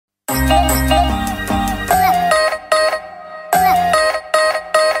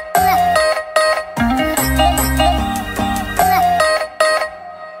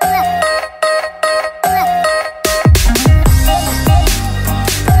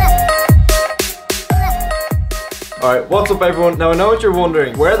Alright, what's up everyone? Now I know what you're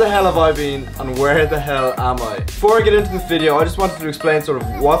wondering, where the hell have I been and where the hell am I? Before I get into this video, I just wanted to explain sort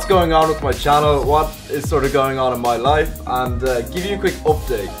of what's going on with my channel, what is sort of going on in my life, and give you a quick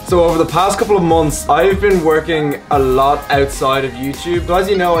update. So over the past couple of months, I've been working a lot outside of YouTube. So as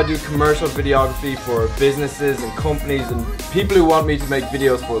you know, I do commercial videography for businesses and companies and people who want me to make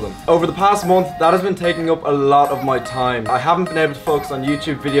videos for them. Over the past month, that has been taking up a lot of my time. I haven't been able to focus on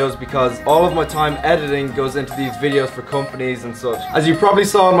YouTube videos because all of my time editing goes into these videos for companies and such. As you probably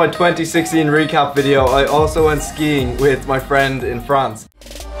saw in my 2016 recap video, I also went skiing with my friend in France.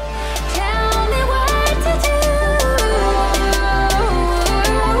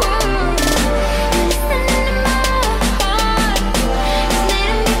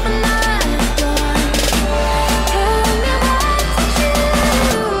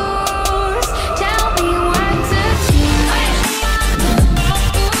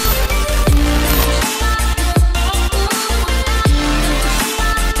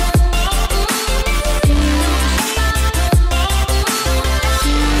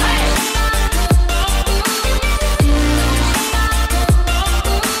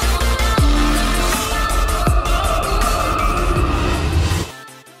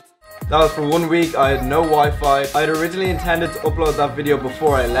 That was for 1 week. I had no Wi-Fi. I had originally intended to upload that video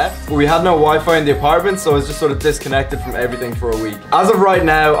before I left, but we had no Wi-Fi in the apartment, so I was just sort of disconnected from everything for a week. As of right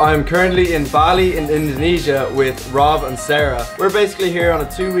now, I'm currently in Bali in Indonesia with Rob and Sarah. We're basically here on a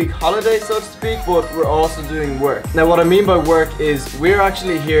 2-week holiday, so to speak, but we're also doing work. Now what I mean by work is we're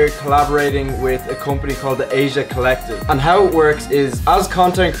actually here collaborating with a company called the Asia Collective. And how it works is, as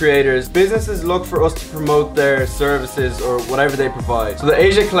content creators, businesses look for us to promote their services or whatever they provide. So the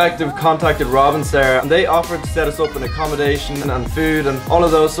Asia Collective contacted Rob and Sarah and they offered to set us up an accommodation and food and all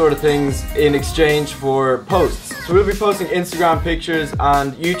of those sort of things in exchange for posts. So we'll be posting Instagram pictures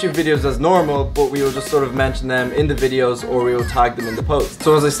and YouTube videos as normal, but we will just sort of mention them in the videos or we will tag them in the post.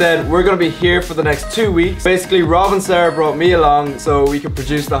 So as I said, we're going to be here for the next 2 weeks. Basically, Rob and Sarah brought me along so we could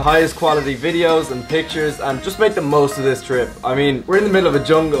produce the highest quality videos and pictures and just make the most of this trip. I mean, we're in the middle of a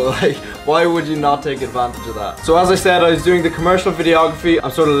jungle, like why would you not take advantage of that? So as I said, I was doing the commercial videography. I'm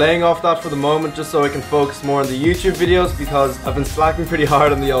sort of laying off that for the moment just so I can focus more on the YouTube videos because I've been slacking pretty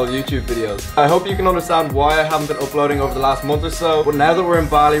hard on the old YouTube videos. I hope you can understand why I haven't been uploading over the last month or so, but now that we're in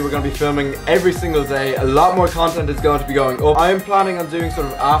Bali, we're going to be filming every single day. A lot more content is going to be going up. I am planning on doing sort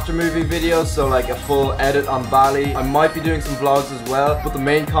of after movie videos, so like a full edit on Bali. I might be doing some vlogs as well, but the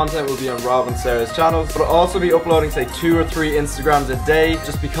main content will be on Rob and Sarah's channels. But I'll also be uploading say 2 or 3 Instagrams a day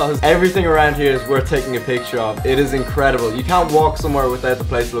just because everything around here is worth taking a picture of. It is incredible. You can't walk somewhere without the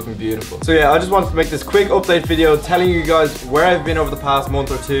place looking beautiful. So yeah, I just wanted to make this quick update video telling you guys where I've been over the past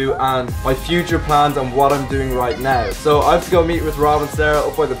month or two and my future plans and what I'm doing right now. So I have to go meet with Rob and Sarah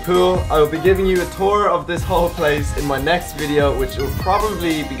up by the pool. I will be giving you a tour of this whole place in my next video, which will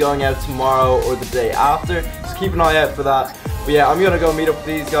probably be going out tomorrow or the day after. So keep an eye out for that. But yeah, I'm gonna go meet up with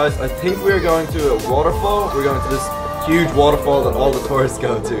these guys. I think we're going to a waterfall. We're going to this huge waterfall that all the tourists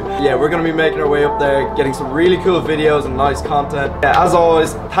go to. Yeah, we're going to be making our way up there, getting some really cool videos and nice content. Yeah, as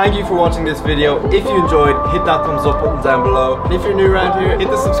always, thank you for watching this video. If you enjoyed, hit that thumbs up button down below. And if you're new around here, hit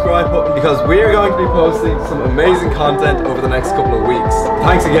the subscribe button because we're going to be posting some amazing content over the next couple of weeks.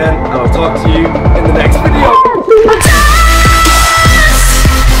 Thanks again, and I'll talk to you in the next video.